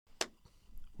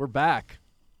We're back.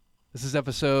 This is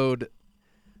episode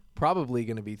probably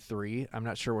going to be 3. I'm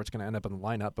not sure what's going to end up in the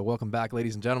lineup, but welcome back,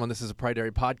 ladies and gentlemen. This is a Pride Dairy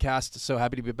podcast. So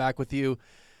happy to be back with you.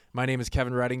 My name is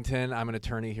Kevin Reddington. I'm an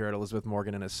attorney here at Elizabeth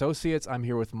Morgan and Associates. I'm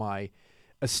here with my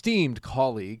esteemed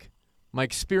colleague, my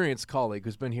experienced colleague,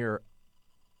 who's been here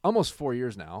almost 4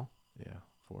 years now. Yeah,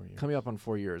 4 years. Coming up on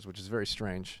 4 years, which is very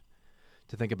strange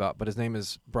to think about. But his name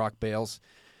is Brock Bales.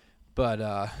 But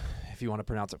if you want to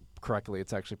pronounce it correctly,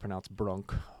 it's actually pronounced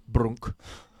Brunk. Brunk.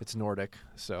 It's Nordic.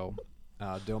 So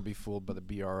don't be fooled by the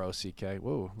B-R-O-C-K.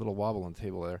 Whoa, little wobble on the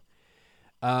table there.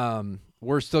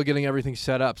 We're still getting everything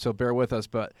set up, so bear with us.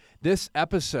 But this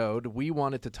episode, we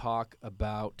wanted to talk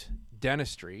about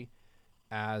dentistry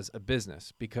as a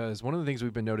business, because one of the things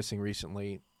we've been noticing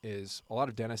recently is a lot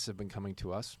of dentists have been coming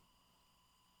to us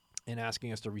and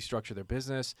asking us to restructure their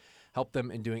business, help them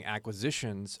in doing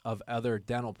acquisitions of other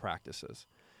dental practices.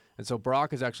 And so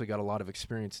Brock has actually got a lot of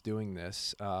experience doing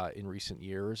this in recent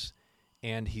years,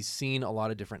 and he's seen a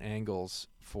lot of different angles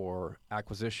for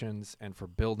acquisitions and for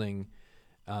building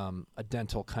a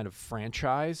dental kind of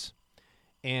franchise.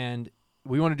 And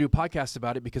we want to do a podcast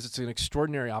about it because it's an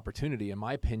extraordinary opportunity. In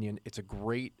my opinion, it's a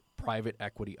great private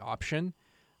equity option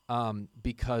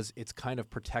because it's kind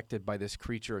of protected by this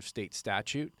creature of state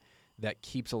statute that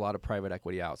keeps a lot of private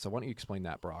equity out. So why don't you explain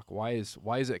that, Brock? Why is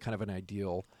it kind of an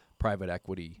ideal private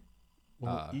equity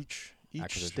each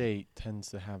acquisition? state tends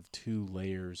to have 2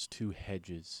 layers, 2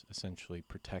 hedges, essentially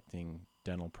protecting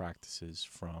dental practices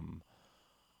from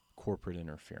corporate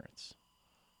interference.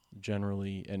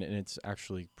 Generally, and it's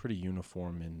actually pretty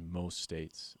uniform in most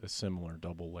states, a similar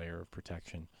double layer of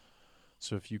protection.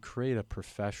 So if you create a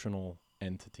professional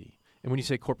entity. And when you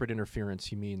say corporate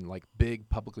interference, you mean like big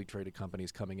publicly traded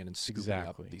companies coming in and scooping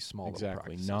up these small little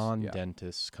practices.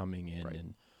 Non-dentists coming in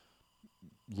and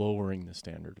lowering the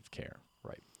standard of care.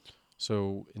 Right.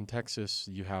 So in Texas,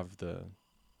 you have the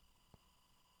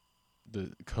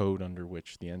code under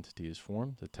which the entity is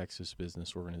formed, the Texas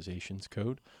Business Organizations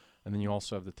Code, and then you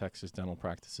also have the Texas Dental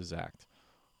Practices Act.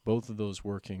 Both of those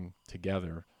working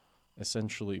together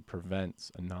essentially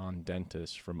prevents a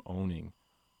non-dentist from owning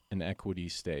an equity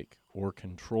stake or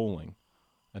controlling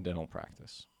a dental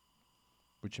practice,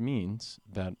 which means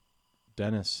that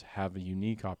dentists have a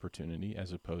unique opportunity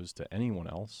as opposed to anyone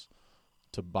else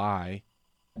to buy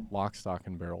lock, stock,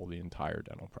 and barrel the entire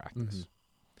dental practice.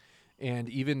 Mm-hmm. And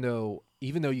even though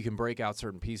you can break out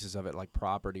certain pieces of it, like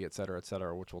property, et cetera,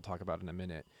 which we'll talk about in a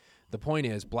minute, the point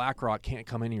is BlackRock can't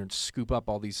come in here and scoop up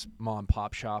all these mom and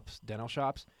pop shops, dental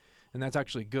shops, and that's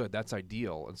actually good. That's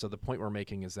ideal. And so the point we're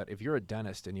making is that if you're a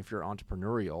dentist and if you're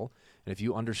entrepreneurial and if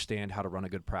you understand how to run a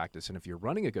good practice, and if you're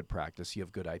running a good practice, you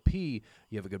have good IP, you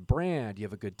have a good brand, you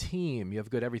have a good team, you have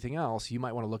good everything else, you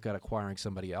might want to look at acquiring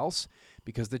somebody else,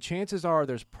 because the chances are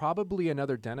there's probably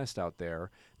another dentist out there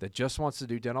that just wants to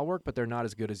do dental work, but they're not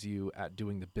as good as you at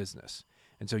doing the business.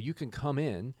 And so you can come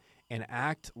in and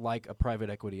act like a private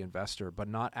equity investor, but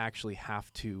not actually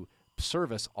have to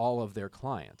service all of their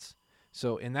clients.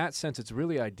 So in that sense, it's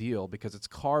really ideal because it's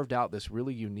carved out this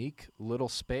really unique little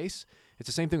space. It's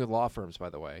the same thing with law firms, by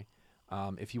the way.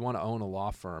 If you want to own a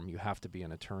law firm, you have to be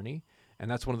an attorney. And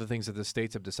that's one of the things that the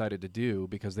states have decided to do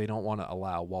because they don't want to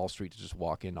allow Wall Street to just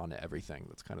walk in on everything.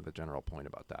 That's kind of the general point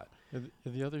about that.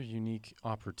 The other unique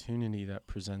opportunity that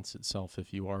presents itself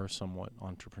if you are somewhat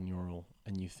entrepreneurial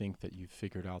and you think that you've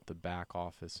figured out the back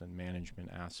office and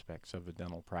management aspects of a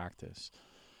dental practice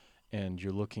and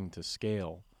you're looking to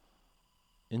scale,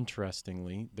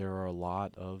 interestingly, there are a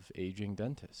lot of aging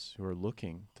dentists who are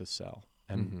looking to sell,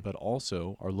 but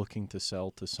also are looking to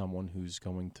sell to someone who's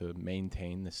going to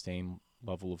maintain the same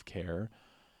level of care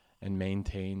and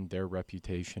maintain their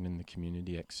reputation in the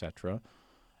community, etc.,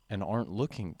 and aren't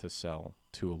looking to sell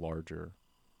to a larger,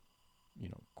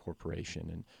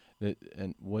 corporation.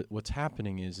 And what's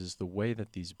happening is the way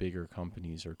that these bigger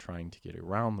companies are trying to get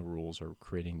around the rules are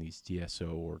creating these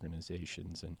DSO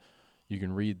organizations, and you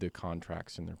can read the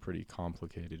contracts, and they're pretty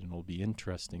complicated, and it'll be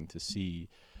interesting to see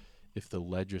if the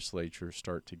legislature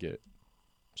start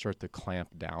to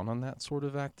clamp down on that sort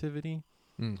of activity,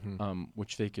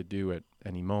 which they could do at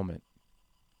any moment.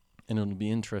 And it'll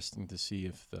be interesting to see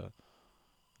if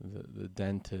the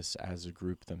dentists as a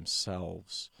group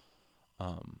themselves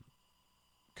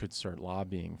could start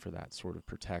lobbying for that sort of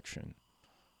protection.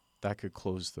 That could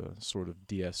close the sort of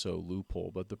DSO loophole.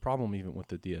 But the problem even with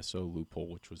the DSO loophole,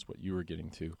 which was what you were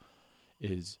getting to,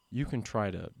 is you can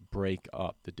try to break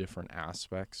up the different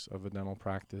aspects of a dental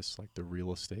practice, like the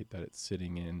real estate that it's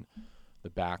sitting in,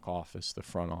 the back office, the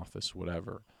front office,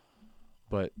 whatever.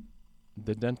 But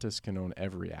the dentist can own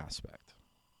every aspect.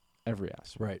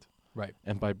 Right. Right.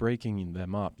 And by breaking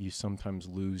them up, you sometimes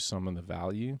lose some of the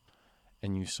value,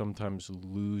 and you sometimes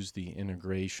lose the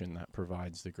integration that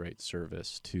provides the great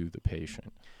service to the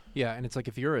patient. Yeah, and it's like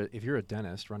if you're a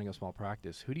dentist running a small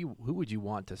practice, who would you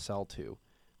want to sell to?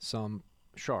 Some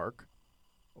shark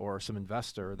or some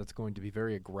investor that's going to be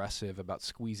very aggressive about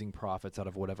squeezing profits out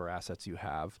of whatever assets you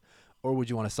have, or would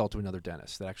you want to sell to another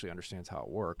dentist that actually understands how it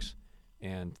works?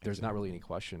 And there's not really any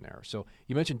question there. So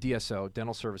you mentioned DSO,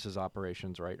 dental services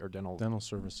operations, right? Or dental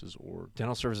services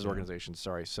organizations.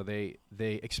 Sorry. So they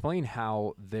explain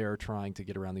how they're trying to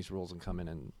get around these rules and come in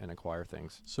and acquire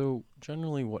things. So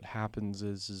generally, what happens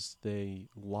is they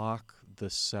lock the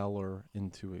seller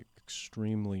into an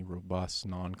extremely robust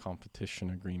non-competition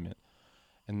agreement,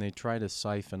 and they try to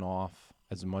siphon off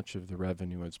as much of the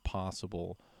revenue as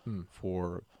possible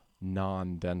for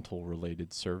non-dental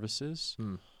related services.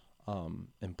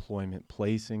 Employment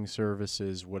placing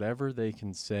services, whatever they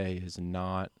can say is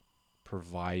not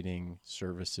providing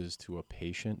services to a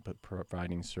patient, but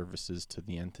providing services to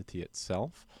the entity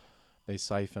itself. They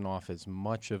siphon off as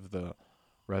much of the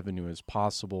revenue as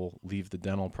possible, leave the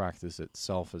dental practice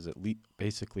itself as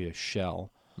basically a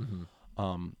shell.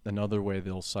 Another way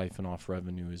they'll siphon off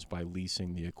revenue is by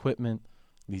leasing the equipment,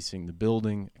 leasing the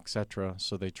building, etc.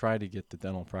 So they try to get the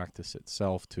dental practice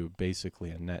itself to basically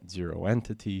a net zero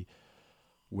entity,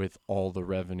 with all the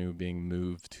revenue being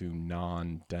moved to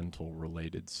non-dental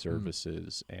related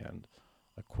services and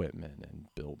equipment and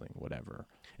building, whatever.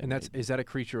 And is that a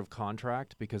creature of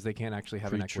contract? Because they can't actually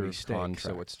have an equity stake,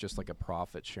 so it's just like a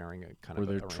profit sharing kind of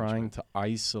where they're trying to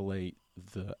isolate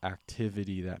the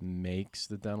activity that makes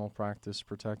the dental practice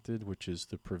protected, which is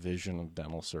the provision of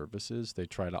dental services. They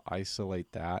try to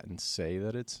isolate that and say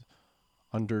that it's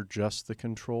under just the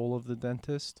control of the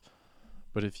dentist.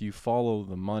 But if you follow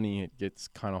the money, it gets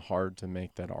kind of hard to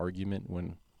make that argument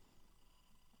when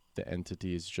the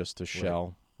entity is just a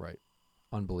shell. Right.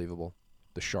 Unbelievable.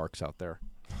 The sharks out there.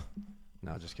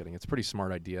 No, just kidding. It's a pretty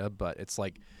smart idea, but it's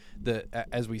like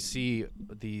as we see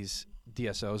these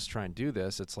DSOs try and do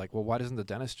this, it's like, well, why doesn't the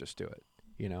dentist just do it?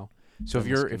 You know? So if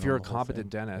you're a competent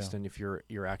dentist and if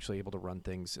you're actually able to run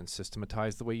things and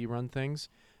systematize the way you run things,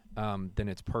 then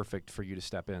it's perfect for you to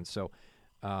step in. So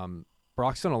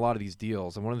Brock's done a lot of these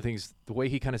deals, and one of the things, the way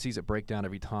he kind of sees it break down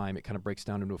every time, it kind of breaks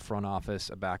down into a front office,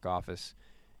 a back office,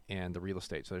 and the real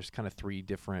estate. So there's kind of three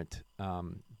different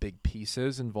big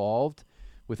pieces involved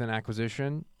with an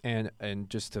acquisition. And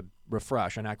just to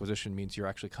refresh, an acquisition means you're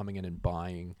actually coming in and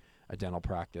buying a dental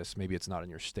practice. Maybe it's not in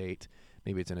your state.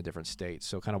 Maybe it's in a different state.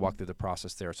 So kind of walk through the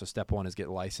process there. So step one is get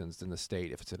licensed in the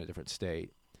state if it's in a different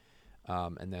state.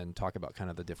 And then talk about kind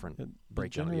of the different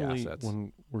breakdown of the assets.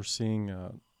 When we're seeing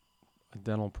a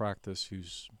dental practice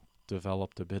who's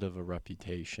developed a bit of a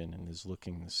reputation and is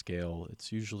looking to scale,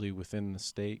 it's usually within the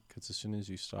state, because as soon as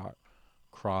you start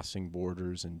crossing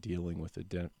borders and dealing with a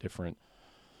different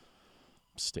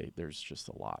state, there's just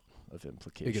a lot of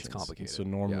implications. It gets complicated. And so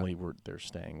normally they're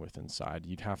staying with inside.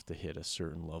 You'd have to hit a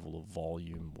certain level of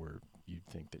volume where you'd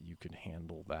think that you could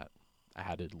handle that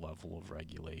added level of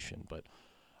regulation. But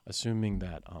assuming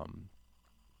that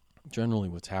generally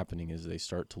what's happening is they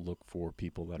start to look for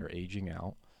people that are aging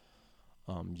out,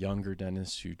 younger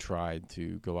dentists who tried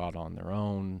to go out on their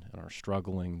own and are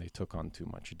struggling, they took on too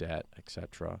much debt,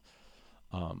 etc.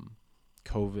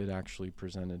 COVID actually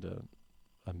presented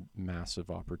a massive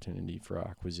opportunity for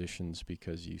acquisitions,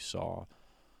 because you saw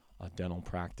dental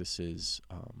practices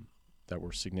that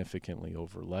were significantly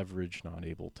over leveraged, not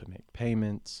able to make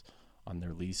payments on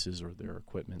their leases or their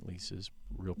equipment leases,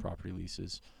 real property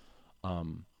leases.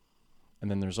 And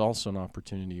then there's also an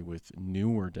opportunity with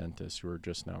newer dentists who are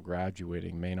just now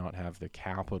graduating, may not have the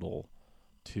capital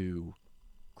to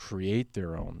create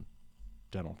their own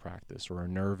dental practice, or are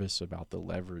nervous about the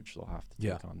leverage they'll have to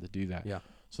take on to do that. Yeah.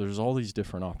 So there's all these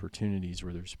different opportunities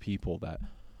where there's people that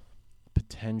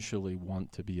potentially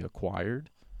want to be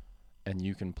acquired, and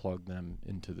you can plug them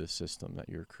into the system that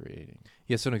you're creating.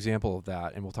 Yeah, so an example of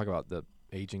that, and we'll talk about the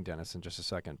aging dentist in just a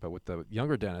second, but with the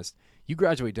younger dentist, you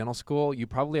graduate dental school, you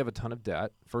probably have a ton of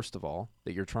debt, first of all,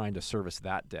 that you're trying to service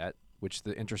that debt, which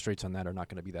the interest rates on that are not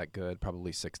going to be that good,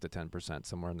 probably 6 to 10%,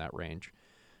 somewhere in that range,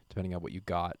 depending on what you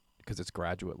got, because it's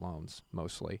graduate loans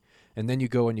mostly. And then you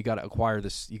go and you got to acquire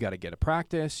this, you got to get a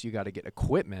practice, you got to get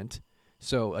equipment.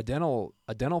 So a dental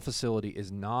facility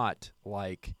is not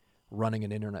like running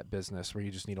an internet business where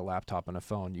you just need a laptop and a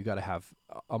phone. You got to have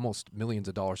almost millions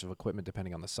of dollars of equipment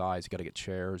depending on the size. You got to get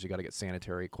chairs, you got to get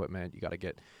sanitary equipment, you got to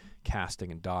get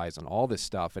casting and dies and all this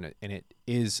stuff. And it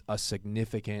is a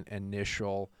significant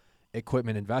initial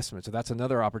equipment investment. So that's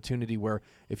another opportunity where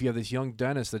if you have this young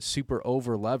dentist that's super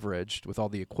over leveraged with all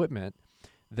the equipment,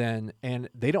 then, and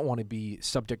they don't want to be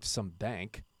subject to some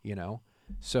bank,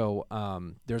 So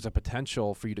there's a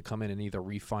potential for you to come in and either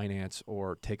refinance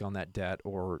or take on that debt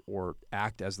or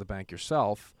act as the bank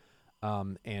yourself,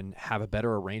 and have a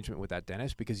better arrangement with that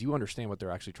dentist, because you understand what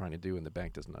they're actually trying to do, and the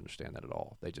bank doesn't understand that at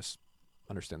all. They just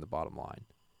understand the bottom line.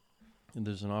 And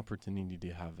there's an opportunity to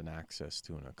have an access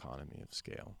to an economy of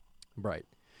scale. Right.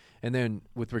 And then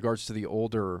with regards to the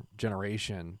older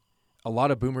generation, a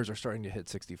lot of boomers are starting to hit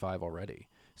 65 already.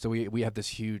 So we have this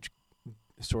huge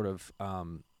sort of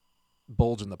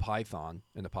bulge in the python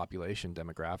in the population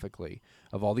demographically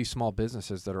of all these small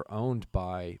businesses that are owned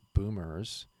by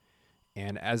boomers.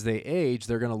 And as they age,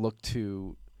 they're going to look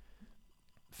to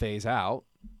phase out.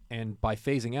 And by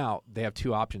phasing out, they have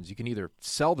two options. You can either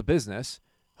sell the business,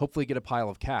 hopefully get a pile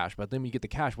of cash, but then when you get the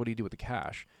cash, what do you do with the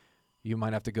cash? You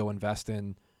might have to go invest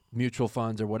in mutual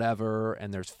funds or whatever,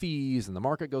 and there's fees, and the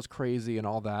market goes crazy and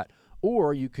all that.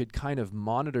 Or you could kind of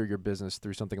monitor your business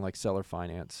through something like seller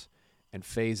finance and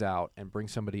phase out and bring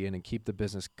somebody in and keep the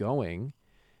business going,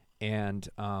 and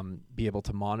be able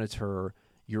to monitor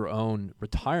your own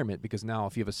retirement, because now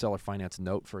if you have a seller finance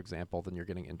note, for example, then you're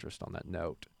getting interest on that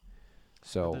note.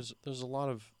 So there's a lot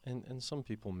of, and some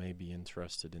people may be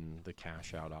interested in the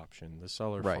cash out option. The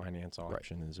seller Right. finance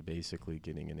option is basically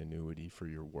getting an annuity for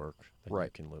your work that Right.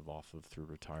 you can live off of through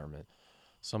retirement.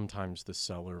 Sometimes the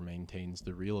seller maintains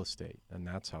the real estate, and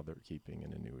that's how they're keeping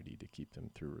an annuity to keep them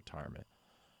through retirement.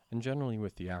 And generally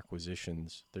with the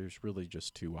acquisitions, there's really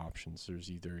just two options.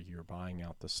 There's either you're buying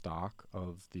out the stock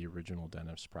of the original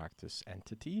dentist practice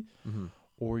entity,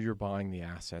 or you're buying the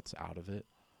assets out of it.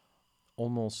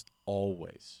 Almost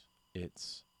always,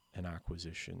 it's an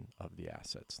acquisition of the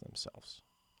assets themselves.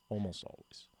 Almost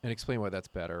always. And explain why that's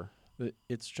better.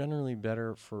 It's generally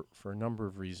better for a number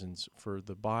of reasons. For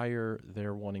the buyer,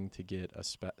 they're wanting to get a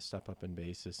step up in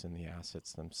basis in the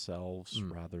assets themselves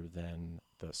rather than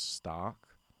the stock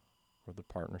or the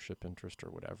partnership interest or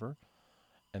whatever.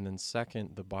 And then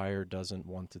second, the buyer doesn't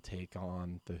want to take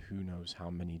on the who knows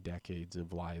how many decades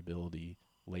of liability,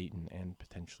 latent and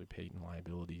potentially patent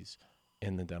liabilities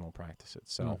in the dental practice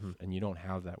itself. And you don't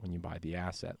have that when you buy the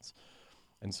assets.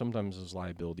 And sometimes those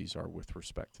liabilities are with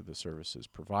respect to the services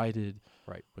provided,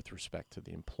 Right. with respect to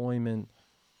the employment,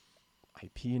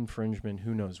 IP infringement,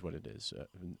 who knows what it is,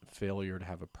 failure to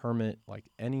have a permit, like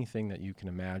anything that you can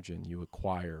imagine you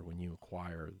acquire when you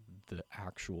acquire the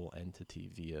actual entity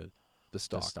via The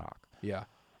stock. the stock. Yeah.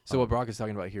 So what Brock is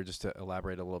talking about here, just to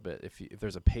elaborate a little bit, if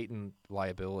there's a patent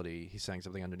liability, he's saying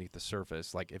something underneath the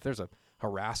surface. Like if there's a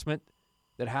harassment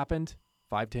that happened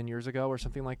 5-10 years ago or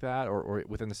something like that, or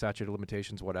within the statute of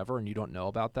limitations, whatever, and you don't know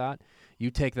about that,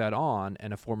 you take that on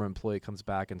and a former employee comes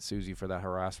back and sues you for that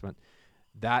harassment,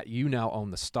 that you now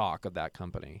own the stock of that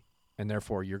company, and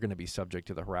therefore you're going to be subject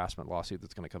to the harassment lawsuit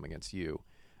that's going to come against you.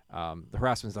 The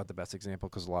harassment is not the best example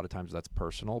because a lot of times that's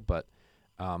personal, but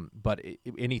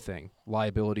anything,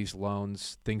 liabilities,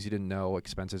 loans, things you didn't know,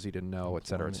 expenses you didn't know, et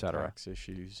cetera, et cetera. Tax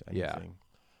issues, anything.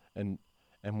 Yeah.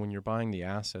 And when you're buying the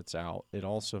assets out, it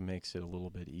also makes it a little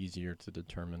bit easier to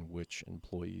determine which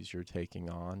employees you're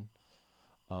taking on.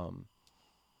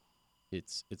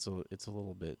 It's a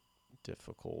little bit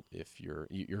difficult if you're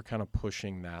kind of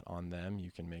pushing that on them.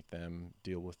 You can make them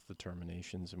deal with the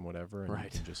terminations and whatever, and you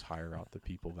can just hire out the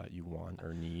people that you want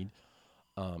or need.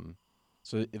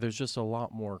 So there's just a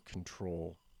lot more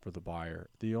control for the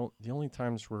buyer. The only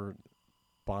times we're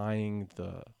buying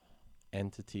the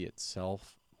entity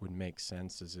itself would make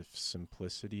sense is if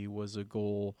simplicity was a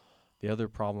goal. The other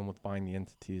problem with buying the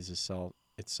entity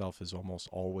itself is almost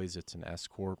always it's an S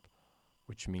corp,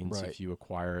 which means if you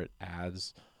acquire it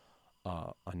as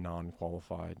a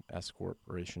non-qualified S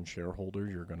corporation shareholder,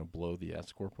 you're going to blow the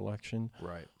S corp election.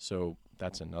 Right. So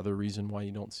that's another reason why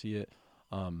you don't see it.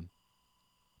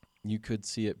 You could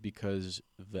see it because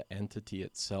the entity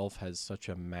itself has such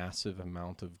a massive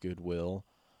amount of goodwill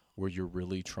where you're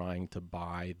really trying to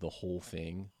buy the whole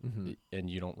thing and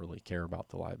you don't really care about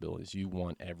the liabilities. You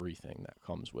want everything that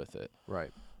comes with it.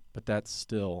 Right. But that's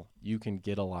still, you can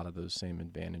get a lot of those same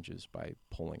advantages by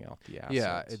pulling out the assets.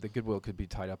 Yeah, the goodwill could be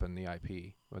tied up in the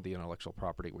IP or the intellectual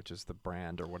property, which is the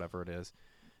brand or whatever it is.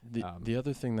 The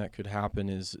other thing that could happen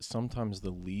is sometimes the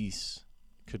lease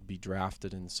could be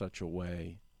drafted in such a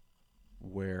way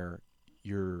where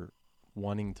you're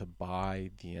wanting to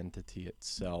buy the entity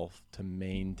itself to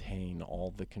maintain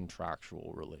all the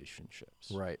contractual relationships.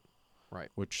 Right. Right.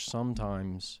 Which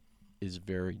sometimes is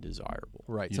very desirable.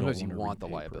 Right. Sometimes you want the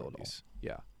liabilities.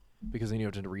 Yeah. Because then you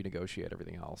have to renegotiate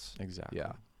everything else. Exactly.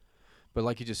 Yeah. But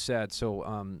like you just said,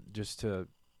 so just to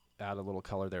add a little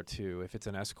color there too, if it's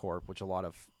an S corp, which a lot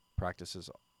of practices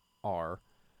are,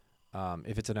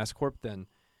 if it's an S corp, then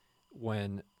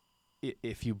when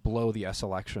if you blow the S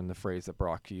election, the phrase that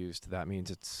Brock used, that means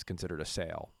it's considered a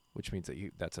sale, which means that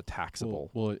that's a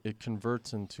taxable. Well, it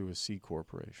converts into a C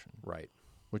corporation, Right.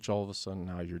 which all of a sudden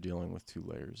now you're dealing with 2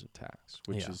 layers of tax,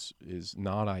 which Yeah. is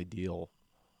not ideal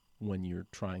when you're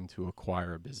trying to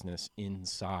acquire a business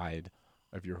inside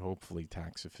of your hopefully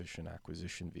tax-efficient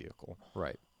acquisition vehicle.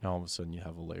 Right. Now all of a sudden you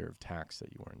have a layer of tax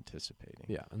that you weren't anticipating.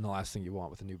 Yeah. And the last thing you want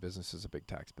with a new business is a big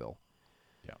tax bill.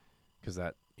 Yeah. Because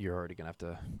that you're already going to have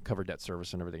to cover debt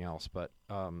service and everything else. But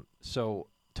so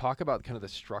talk about kind of the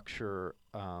structure.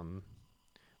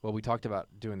 Well, we talked about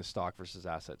doing the stock versus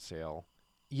asset sale.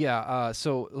 Yeah.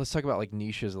 So let's talk about like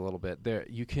niches a little bit. There,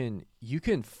 you can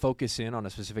focus in on a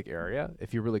specific area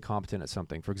if you're really competent at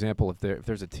something. For example, if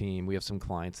there's a team, we have some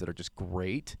clients that are just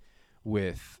great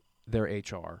with their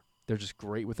HR. They're just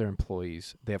great with their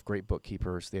employees. They have great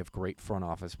bookkeepers. They have great front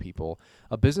office people.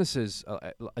 A business is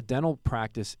a dental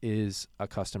practice is a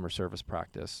customer service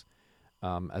practice,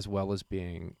 as well as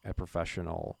being a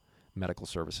professional medical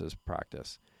services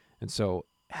practice. And so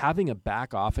having a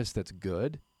back office that's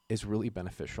good is really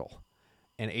beneficial.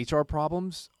 And HR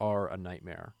problems are a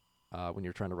nightmare when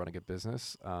you're trying to run a good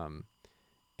business.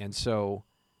 And so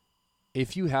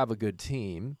if you have a good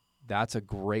team, that's a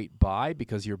great buy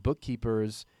because your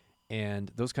bookkeepers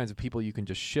and those kinds of people you can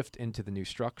just shift into the new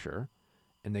structure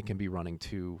and they can be running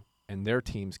and their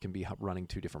teams can be running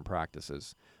 2 different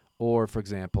practices. Or, for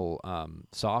example,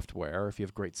 software, if you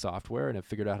have great software and have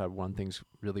figured out how to run things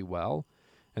really well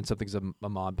and something's a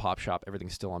mom and pop shop,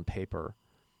 everything's still on paper,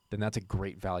 then that's a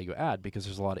great value add because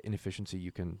there's a lot of inefficiency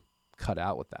you can cut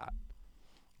out with that.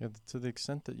 Yeah, to the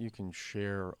extent that you can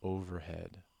share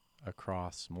overhead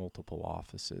across multiple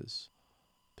offices,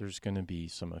 there's going to be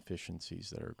some efficiencies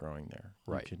that are growing there.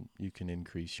 Right. You can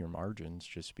increase your margins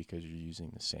just because you're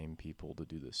using the same people to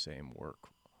do the same work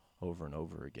over and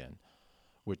over again,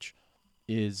 which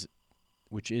is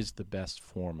the best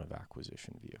form of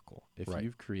acquisition vehicle. If Right.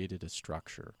 you've created a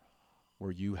structure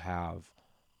where you have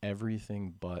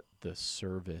everything but the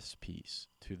service piece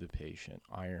to the patient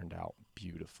ironed out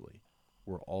beautifully,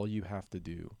 where all you have to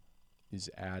do is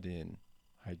add in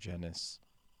hygienists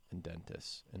and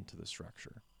dentists into the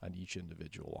structure at each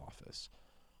individual office,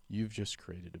 you've just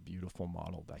created a beautiful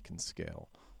model that can scale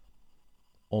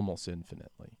almost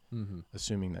infinitely,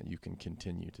 assuming that you can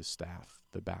continue to staff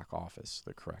the back office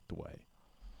the correct way.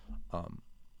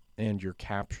 And you're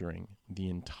capturing the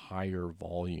entire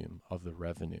volume of the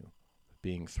revenue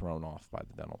being thrown off by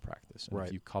the dental practice. And Right.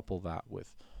 if you couple that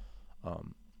with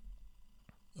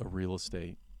a real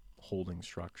estate holding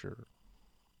structure,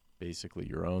 basically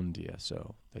your own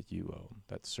DSO that you own,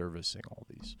 that's servicing all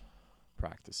these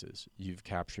practices, you've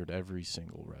captured every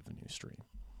single revenue stream,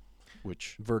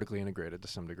 which Vertically integrated to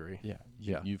some degree.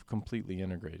 you've completely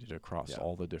integrated across Yeah.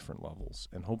 all the different levels.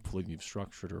 And hopefully you've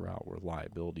structured a route where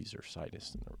liabilities are sited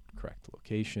in the correct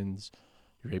locations.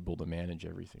 You're able to manage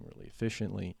everything really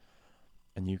efficiently,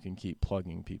 and you can keep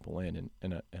plugging people in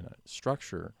a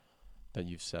structure that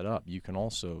you've set up. You can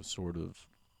also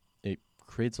it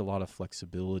creates a lot of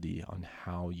flexibility on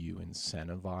how you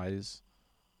incentivize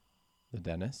the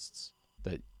dentists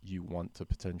that you want to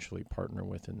potentially partner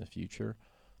with in the future.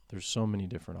 There's so many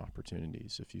different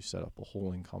opportunities. If you set up a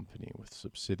holding company with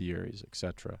subsidiaries,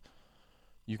 etc.,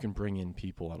 you can bring in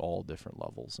people at all different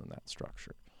levels in that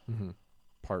structure.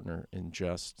 Partner in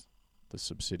just the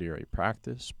subsidiary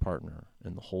practice, partner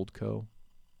in the holdco,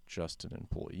 just an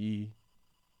employee,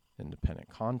 independent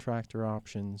contractor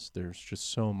options. There's just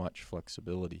so much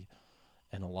flexibility,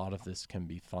 and a lot of this can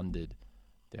be funded.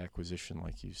 The acquisition,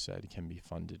 like you said, can be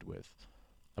funded with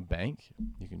a bank.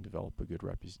 You can develop a good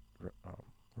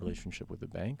relationship with a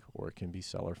bank, or it can be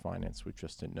seller finance with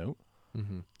just a note.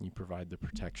 You provide the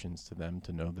protections to them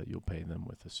to know that you'll pay them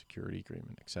with a security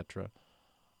agreement, etc.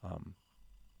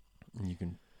 And you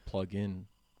can plug in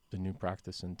the new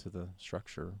practice into the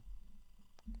structure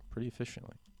pretty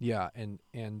efficiently. Yeah, and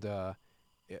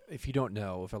if you don't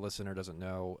know, if a listener doesn't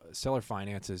know, seller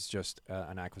finance is just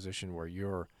an acquisition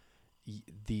where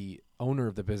the owner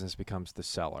of the business becomes the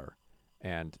seller,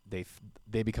 and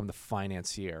they become the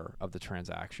financier of the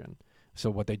transaction. So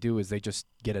what they do is they just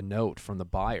get a note from the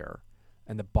buyer,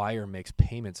 and the buyer makes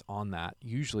payments on that,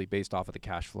 usually based off of the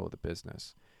cash flow of the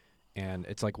business. And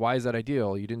it's like, why is that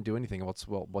ideal? You didn't do anything.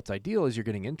 What's ideal is you're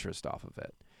getting interest off of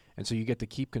it. And so you get to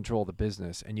keep control of the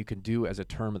business, and you can do as a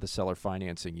term of the seller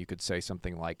financing, you could say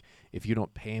something like, if you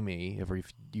don't pay me,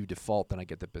 if you default, then I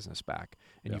get the business back.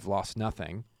 And you've lost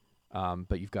nothing,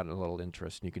 but you've gotten a little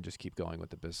interest, and you can just keep going with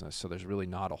the business. So there's really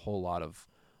not a whole lot of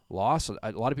loss.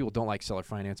 A lot of people don't like seller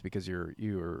finance because you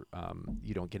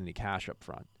don't get any cash up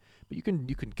front. But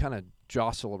you can kind of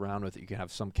jostle around with it. You can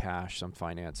have some cash, some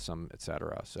finance, some et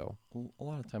cetera. So A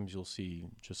lot of times you'll see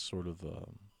just sort of a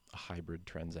hybrid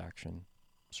transaction,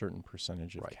 certain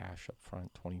percentage of Right. cash up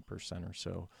front, 20% or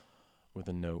so with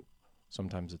a note.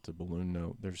 Sometimes it's a balloon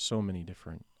note. There's so many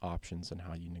different options in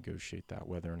how you negotiate that,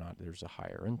 whether or not there's a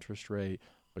higher interest rate,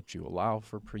 but you allow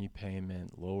for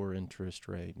prepayment, lower interest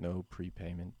rate, no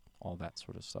prepayment, all that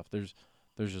sort of stuff. There's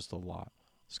just a lot.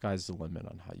 Sky's the limit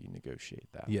on how you negotiate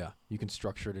that. yeah, you can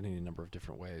structure it in any number of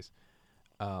different ways.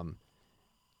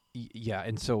 Yeah,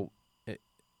 and so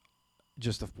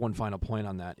just one final point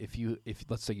on that. If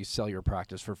let's say you sell your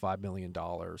practice for $5 million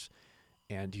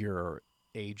and you're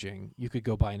aging, you could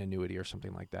go buy an annuity or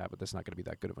something like that, but that's not going to be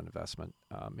that good of an investment,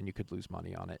 and you could lose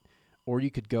money on it. Or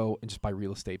you could go and just buy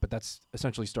real estate, but that's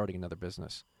essentially starting another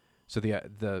business. So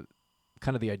the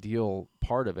kind of the ideal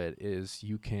part of it is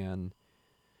you can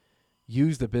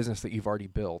use the business that you've already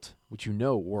built, which you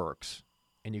know works,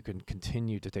 and you can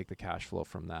continue to take the cash flow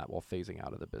from that while phasing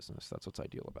out of the business. That's what's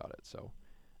ideal about it. So,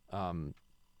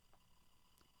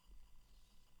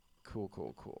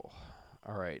 cool.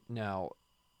 All right. Now,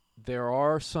 there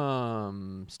are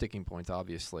some sticking points,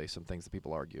 obviously, some things that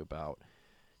people argue about.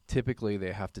 Typically,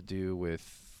 they have to do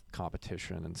with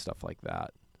competition and stuff like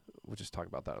that. We'll just talk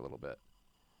about that a little bit.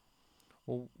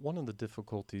 Well, one of the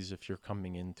difficulties if you're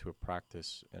coming into a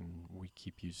practice, and we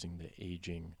keep using the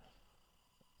aging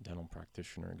dental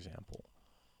practitioner example,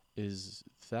 is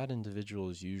that individual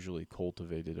is usually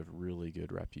cultivated a really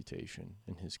good reputation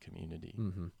in his community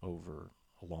over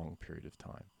a long period of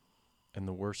time. And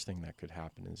the worst thing that could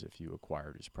happen is if you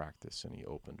acquired his practice and he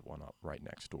opened one up right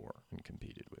next door and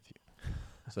competed with you.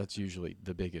 So that's usually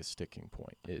the biggest sticking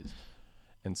point is.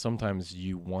 And sometimes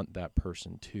you want that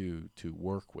person to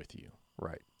work with you.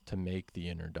 Right. To make the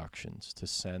introductions, to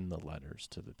send the letters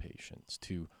to the patients,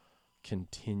 to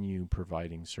continue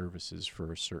providing services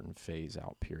for a certain phase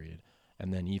out period.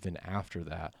 And then even after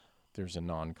that, there's a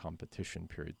non-competition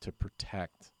period to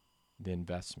protect the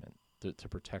investment, to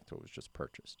protect what was just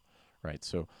purchased, right?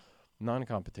 So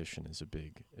non-competition is a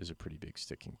pretty big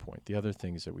sticking point. The other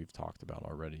things that we've talked about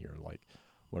already are like,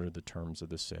 what are the terms of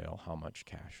the sale? How much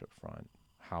cash up front?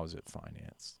 How is it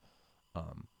financed?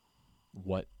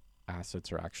 What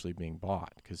assets are actually being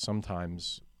bought? Because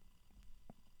sometimes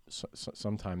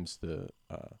the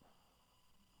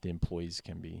employees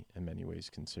can be in many ways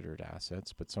considered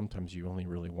assets, but sometimes you only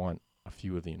really want a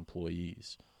few of the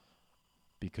employees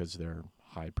because they're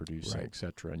high producing, Right. et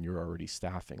cetera, and you're already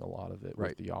staffing a lot of it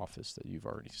Right. with the office that you've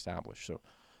already established. So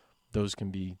those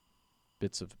can be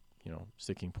bits of,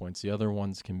 sticking points. The other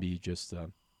ones can be just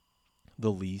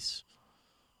the lease.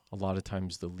 A lot of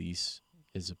times the lease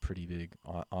is a pretty big,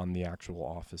 on the actual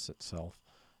office itself,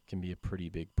 can be a pretty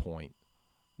big point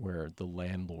where the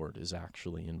landlord is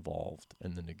actually involved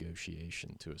in the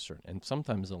negotiation to a certain, and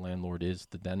sometimes the landlord is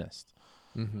the dentist.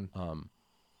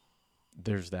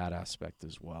 There's that aspect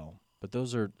as well. But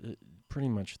those are pretty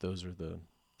much the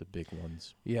big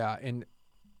ones. Yeah, and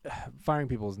firing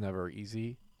people is never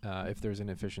easy. If there's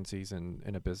inefficiencies in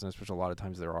a business, which a lot of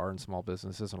times there are in small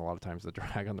businesses, and a lot of times the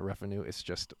drag on the revenue is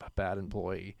just a bad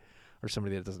employee or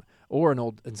somebody that doesn't, or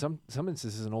in some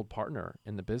instances, an old partner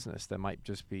in the business that might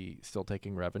just be still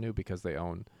taking revenue because they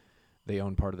own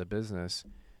part of the business.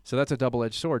 So that's a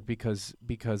double-edged sword because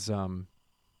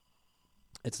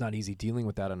it's not easy dealing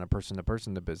with that on a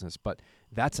person-to-person business, but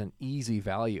that's an easy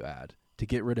value add to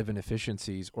get rid of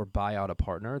inefficiencies or buy out a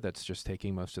partner that's just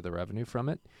taking most of the revenue from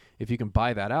it. If you can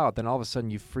buy that out, then all of a sudden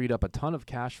you've freed up a ton of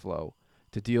cash flow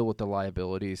to deal with the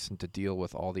liabilities and to deal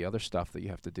with all the other stuff that you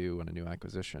have to do in a new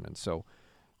acquisition. And so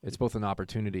it's both an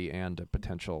opportunity and a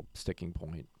potential sticking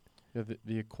point. Yeah,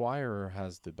 the acquirer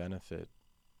has the benefit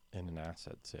in an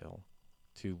asset sale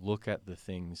to look at the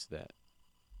things that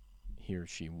he or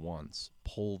she wants,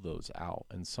 pull those out.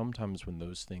 And sometimes when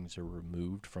those things are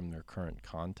removed from their current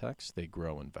context, they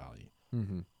grow in value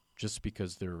just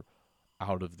because they're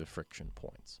out of the friction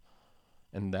points.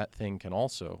 And that thing can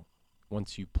also,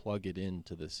 once you plug it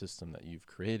into the system that you've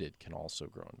created, can also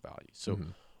grow in value. So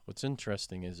what's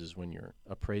interesting is when you're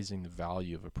appraising the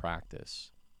value of a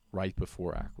practice right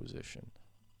before acquisition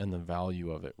and the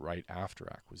value of it right after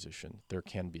acquisition, there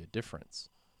can be a difference.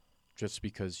 Just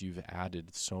because you've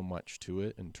added so much to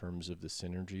it in terms of the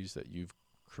synergies that you've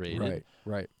created,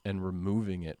 right, and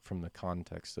removing it from the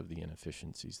context of the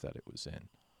inefficiencies that it was in.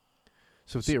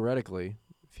 So theoretically,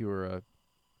 if you were a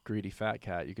greedy fat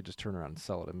cat, you could just turn around and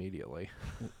sell it immediately.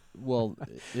 Well,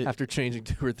 after changing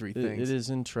 2 or 3 things. It is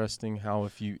interesting how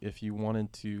if you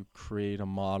wanted to create a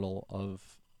model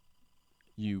of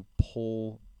you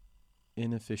pull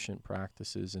inefficient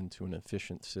practices into an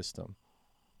efficient system,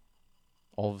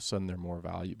 all of a sudden they're more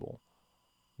valuable.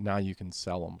 Now you can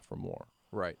sell them for more.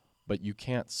 Right. But you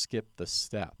can't skip the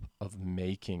step of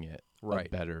making it a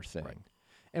better thing. Right.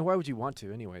 And why would you want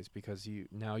to anyways? Because you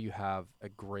have a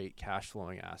great cash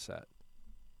flowing asset,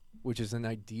 which is an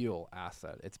ideal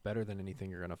asset. It's better than anything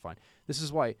you're going to find. This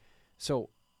is why,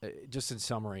 just in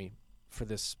summary for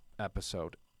this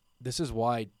episode, this is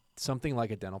why something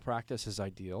like a dental practice is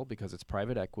ideal, because it's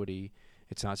private equity.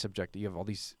 It's not subject. You have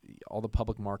all the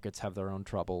public markets have their own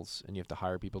troubles, and you have to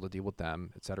hire people to deal with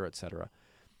them, et cetera, et cetera.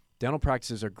 Dental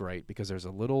practices are great because there's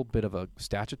a little bit of a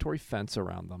statutory fence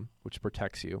around them, which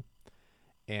protects you.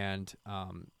 And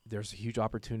there's a huge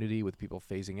opportunity with people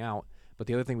phasing out. But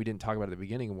the other thing we didn't talk about at the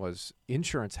beginning was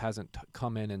insurance hasn't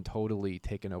come in and totally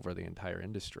taken over the entire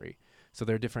industry. So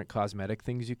there are different cosmetic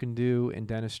things you can do in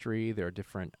dentistry. There are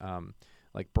different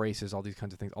like braces, all these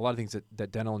kinds of things. A lot of things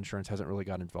that dental insurance hasn't really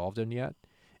got involved in yet.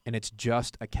 And it's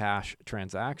just a cash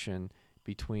transaction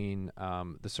between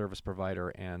the service provider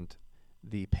and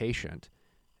the patient.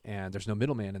 And there's no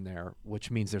middleman in there, which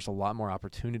means there's a lot more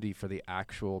opportunity for the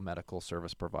actual medical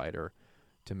service provider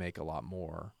to make a lot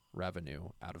more revenue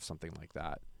out of something like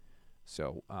that.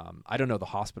 So I don't know the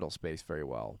hospital space very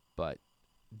well, but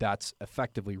that's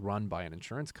effectively run by an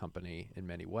insurance company in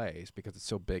many ways because it's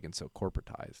so big and so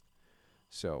corporatized.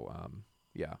 So,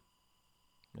 yeah.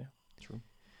 Yeah, true.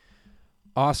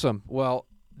 Awesome. Well,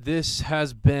 this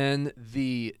has been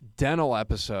the dental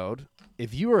episode.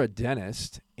 If you are a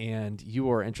dentist and you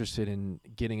are interested in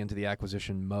getting into the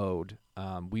acquisition mode,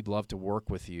 we'd love to work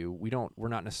with you. We're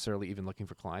not necessarily even looking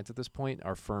for clients at this point.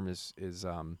 Our firm is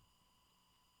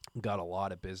got a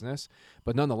lot of business,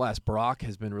 but nonetheless, Brock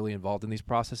has been really involved in these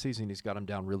processes and he's got them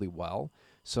down really well.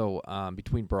 So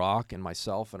between Brock and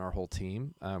myself and our whole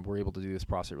team, we're able to do this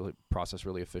process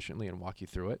really efficiently and walk you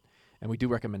through it. And we do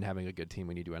recommend having a good team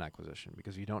when you do an acquisition,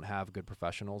 because if you don't have good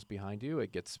professionals behind you,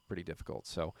 it gets pretty difficult.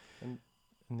 So, and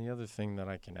the other thing that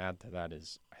I can add to that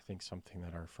is I think something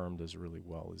that our firm does really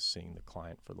well is seeing the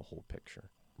client for the whole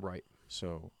picture. Right.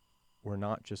 So we're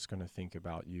not just going to think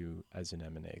about you as an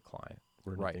M&A client.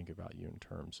 We're going to think about you in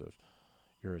terms of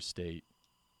your estate,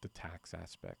 the tax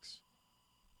aspects,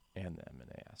 and the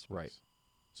M&A aspects. Right.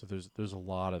 So there's a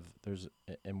lot of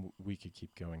and we could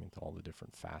keep going into all the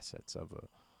different facets of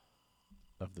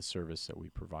the service that we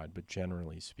provide. But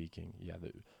generally speaking,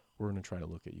 we're going to try to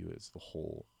look at you as the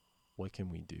whole. What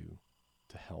can we do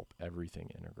to help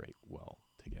everything integrate well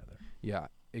together? Yeah,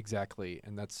 exactly.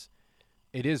 And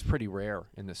it is pretty rare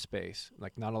in this space.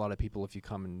 Like, not a lot of people, if you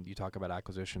come and you talk about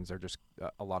acquisitions, they're just,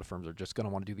 a lot of firms are just going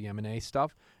to want to do the M&A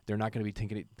stuff. They're not going to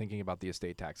be thinking about the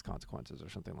estate tax consequences or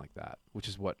something like that, which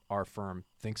is what our firm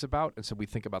thinks about. And so we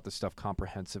think about this stuff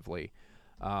comprehensively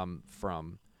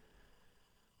from,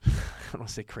 I don't want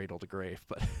to say cradle to grave,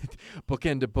 but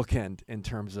bookend to bookend in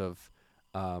terms of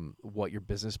what your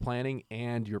business planning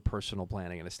and your personal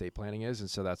planning and estate planning is. And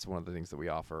so that's one of the things that we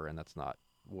offer, and that's not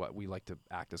what we like to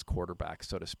act as quarterbacks,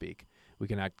 so to speak. We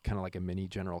can act kind of like a mini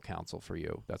general counsel for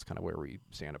you. That's kind of where we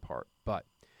stand apart. But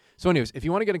so anyways, if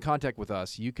you want to get in contact with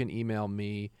us, you can email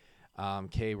me,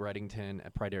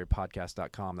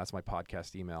 kreddington@pridarypodcast.com. That's my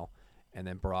podcast email. And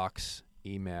then Brock's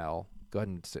email, go ahead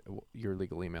and say your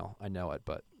legal email. I know it,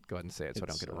 but go ahead and say it so I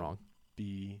don't get it wrong.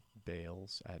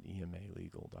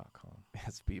 bbales@emalegal.com.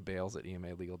 That's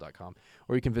bbales@emalegal.com.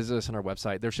 Or you can visit us on our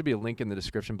website. There should be a link in the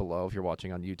description below if you're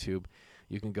watching on YouTube.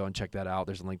 You can go and check that out.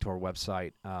 There's a link to our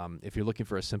website. If you're looking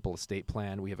for a simple estate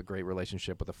plan, we have a great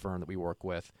relationship with a firm that we work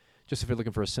with. Just if you're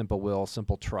looking for a simple will,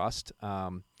 simple trust,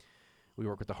 we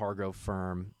work with the Hargrove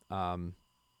firm,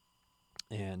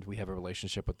 and we have a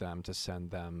relationship with them to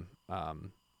send them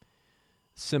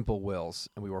simple wills,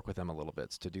 and we work with them a little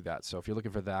bit to do that. So if you're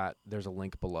looking for that, there's a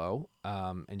link below,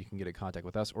 and you can get in contact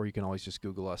with us, or you can always just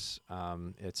Google us.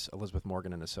 It's Elizabeth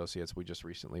Morgan and Associates. We just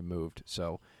recently moved,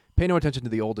 so pay no attention to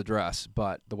the old address,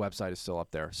 but the website is still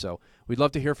up there. So we'd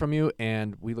love to hear from you,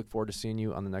 and we look forward to seeing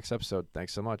you on the next episode.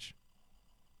 Thanks so much.